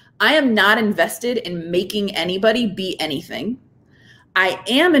 I am not invested in making anybody be anything. I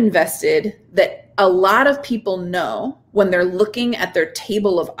am invested that a lot of people know when they're looking at their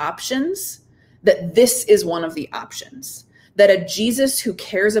table of options that this is one of the options, that a Jesus who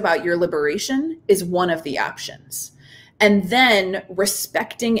cares about your liberation is one of the options. And then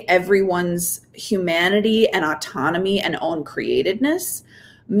respecting everyone's humanity and autonomy and own createdness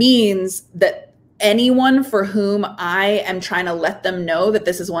means that anyone for whom I am trying to let them know that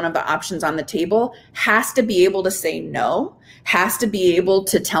this is one of the options on the table has to be able to say no, has to be able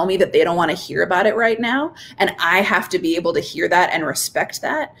to tell me that they don't want to hear about it right now. And I have to be able to hear that and respect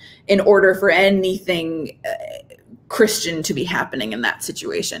that in order for anything Christian to be happening in that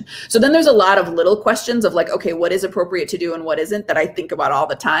situation. So then there's a lot of little questions of okay, what is appropriate to do and what isn't, that I think about all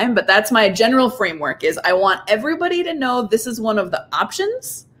the time. But that's my general framework, is I want everybody to know this is one of the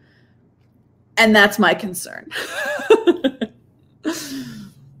options. And that's my concern.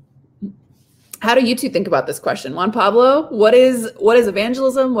 How do you two think about this question? Juan Pablo, what is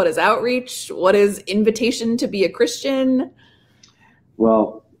evangelism? What is outreach? What is invitation to be a Christian?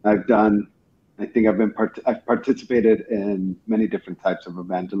 Well, I've participated in many different types of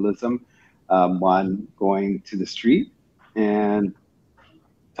evangelism. One, going to the street and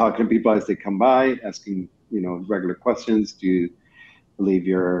talking to people as they come by, asking, regular questions. Do you believe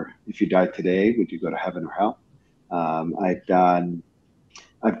if you died today, would you go to heaven or hell?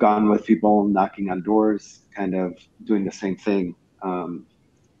 I've gone with people knocking on doors, kind of doing the same thing.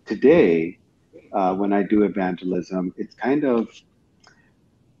 Today, when I do evangelism, it's kind of,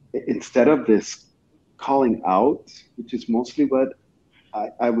 instead of this calling out, which is mostly what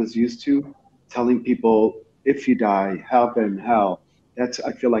I was used to, telling people, if you die, heaven, hell,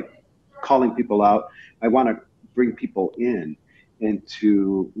 I feel like calling people out. I want to bring people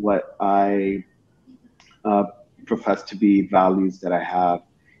into what I profess to be values that I have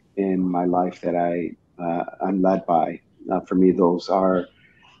in my life that I'm led by. For me, those are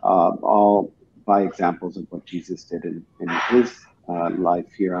all by examples of what Jesus did in his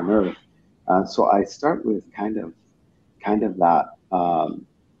life here on earth. So I start with kind of that,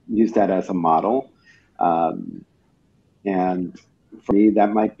 use that as a model. And for me,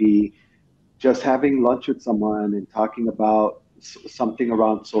 that might be just having lunch with someone and talking about something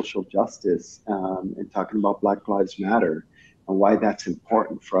around social justice, and talking about Black Lives Matter and why that's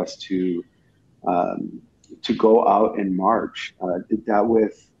important for us to go out and march. Did that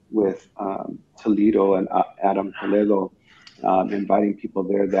with Toledo and Adam Toledo, inviting people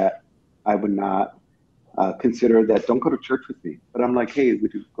there that I would not consider that don't go to church with me, but I'm like, hey,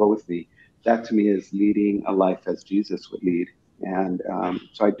 would you go with me? That to me is leading a life as Jesus would lead. And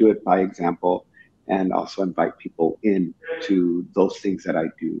so I do it by example, and also invite people into those things that I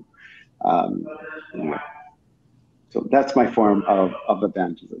do. So that's my form of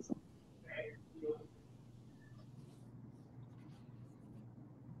evangelism.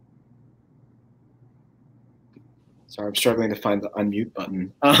 Sorry, I'm struggling to find the unmute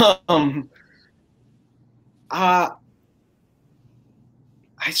button.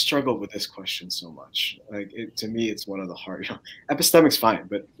 I struggle with this question so much. Like, to me, it's one of the hard. Epistemic's fine,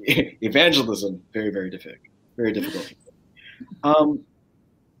 but evangelism very, very difficult. Very difficult.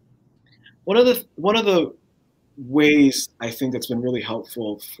 One of the ways I think that's been really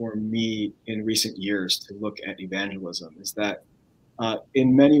helpful for me in recent years to look at evangelism is that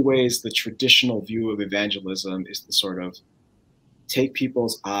in many ways the traditional view of evangelism is to sort of take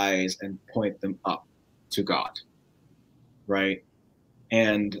people's eyes and point them up to God, right?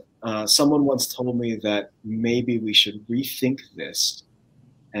 And someone once told me that maybe we should rethink this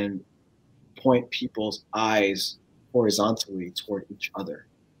and point people's eyes horizontally toward each other.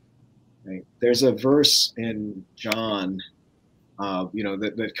 Right? There's a verse in John,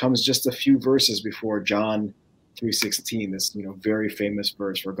 that comes just a few verses before John 3:16. This very famous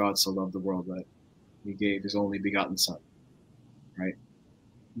verse, "For God so loved the world that He gave His only begotten Son," right?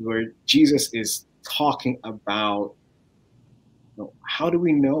 Where Jesus is talking about how do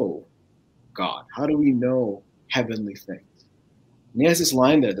we know God? How do we know heavenly things? And he has this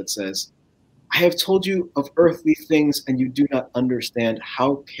line there that says, "I have told you of earthly things and you do not understand.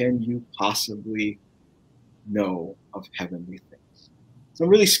 How can you possibly know of heavenly things?" So I'm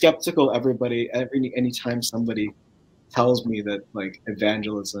really skeptical, anytime somebody tells me that like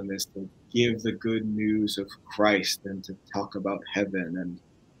evangelism is to give the good news of Christ and to talk about heaven. And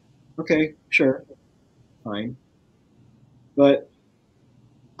okay, sure, fine. But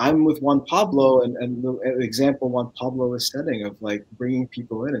I'm with Juan Pablo, and the example Juan Pablo is setting of like bringing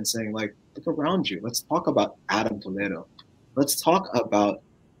people in and saying like, look around you. Let's talk about Adam Toledo. Let's talk about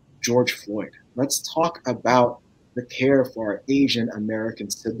George Floyd. Let's talk about the care for our Asian American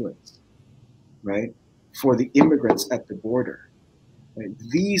siblings, right? For the immigrants at the border. Right?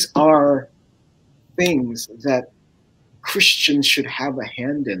 These are things that Christians should have a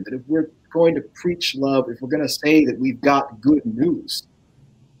hand in, that if we're going to preach love, if we're going to say that we've got good news,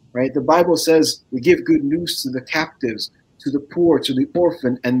 right? The Bible says we give good news to the captives, to the poor, to the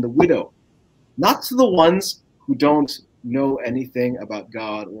orphan and the widow, not to the ones who don't know anything about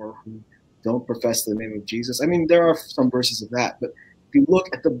God or who don't profess the name of Jesus. I mean, there are some verses of that, but if you look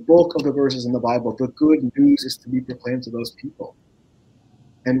at the bulk of the verses in the Bible, the good news is to be proclaimed to those people.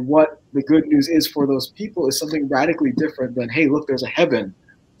 And what the good news is for those people is something radically different than, hey, look, there's a heaven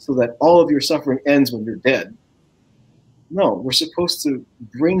so that all of your suffering ends when you're dead. No, we're supposed to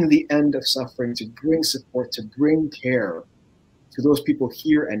bring the end of suffering, to bring support, to bring care to those people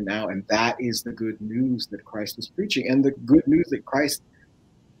here and now. And that is the good news that Christ was preaching, and the good news that Christ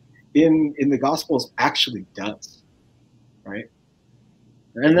in the Gospels actually does, right?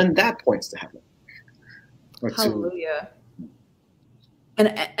 And then that points to heaven. Hallelujah.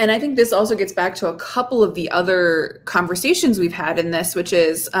 And I think this also gets back to a couple of the other conversations we've had in this, which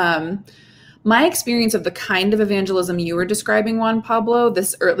is my experience of the kind of evangelism you were describing, Juan Pablo,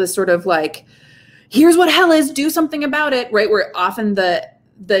 this sort of like, here's what hell is, do something about it, right? Where often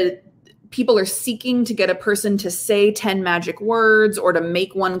the people are seeking to get a person to say 10 magic words or to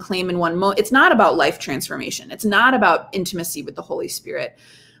make one claim in one moment. It's not about life transformation. It's not about intimacy with the Holy Spirit.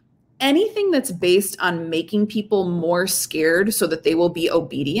 Anything that's based on making people more scared so that they will be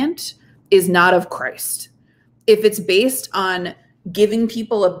obedient is not of Christ. If it's based on giving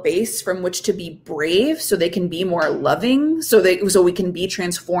people a base from which to be brave so they can be more loving, so we can be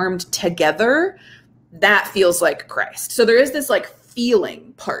transformed together, that feels like Christ. So there is this like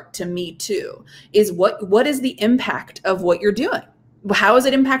feeling part to me too, is what is the impact of what you're doing? How is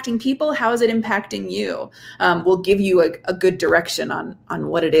it impacting people? How is it impacting you? Will give you a good direction on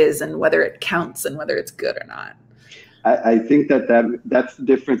what it is and whether it counts and whether it's good or not. I think that's the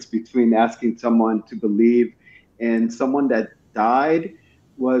difference between asking someone to believe in someone that died,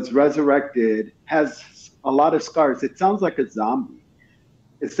 was resurrected, has a lot of scars. It sounds like a zombie.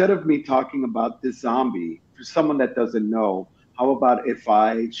 Instead of me talking about this zombie, for someone that doesn't know, how about if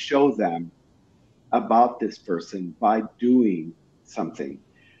I show them about this person by doing something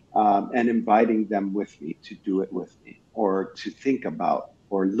and inviting them with me to do it with me, or to think about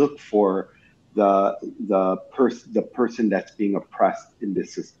or look for the person that's being oppressed in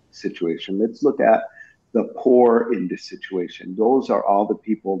this situation. Let's look at the poor in this situation. Those are all the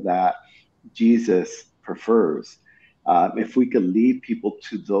people that Jesus prefers. If we could lead people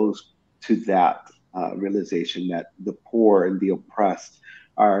to that realization that the poor and the oppressed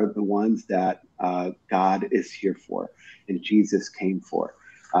are the ones that God is here for and Jesus came for,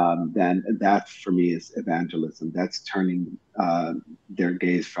 then that for me is evangelism. That's turning their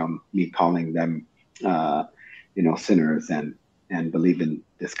gaze from me calling them sinners and believe in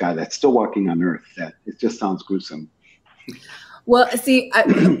this guy that's still walking on earth. That it just sounds gruesome. Well, see,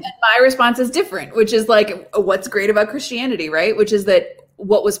 my response is different, which is like, what's great about Christianity, right? Which is that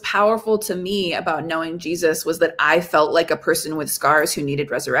what was powerful to me about knowing Jesus was that I felt like a person with scars who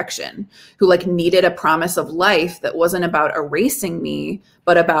needed resurrection, who like needed a promise of life that wasn't about erasing me,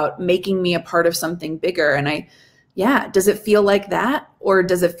 but about making me a part of something bigger. And does it feel like that? Or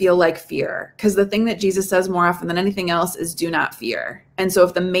does it feel like fear? Because the thing that Jesus says more often than anything else is do not fear. And so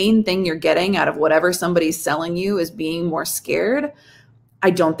if the main thing you're getting out of whatever somebody's selling you is being more scared,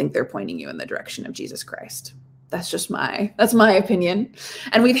 I don't think they're pointing you in the direction of Jesus Christ. That's my opinion.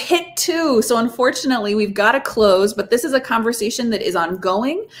 And we've hit 2. So unfortunately, we've got to close, but this is a conversation that is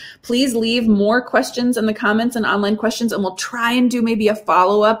ongoing. Please leave more questions in the comments and online questions, and we'll try and do maybe a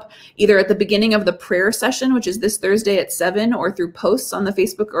follow-up either at the beginning of the prayer session, which is this Thursday at 7, or through posts on the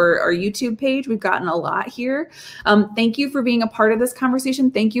Facebook or our YouTube page. We've gotten a lot here. Thank you for being a part of this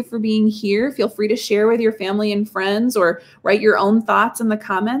conversation. Thank you for being here. Feel free to share with your family and friends or write your own thoughts in the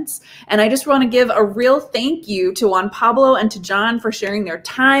comments. And I just want to give a real thank you to Juan Pablo and to John for sharing their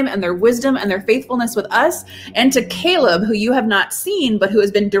time and their wisdom and their faithfulness with us, and to Caleb, who you have not seen, but who has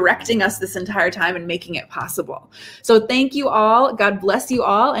been directing us this entire time and making it possible. So thank you all. God bless you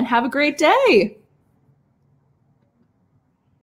all, and have a great day.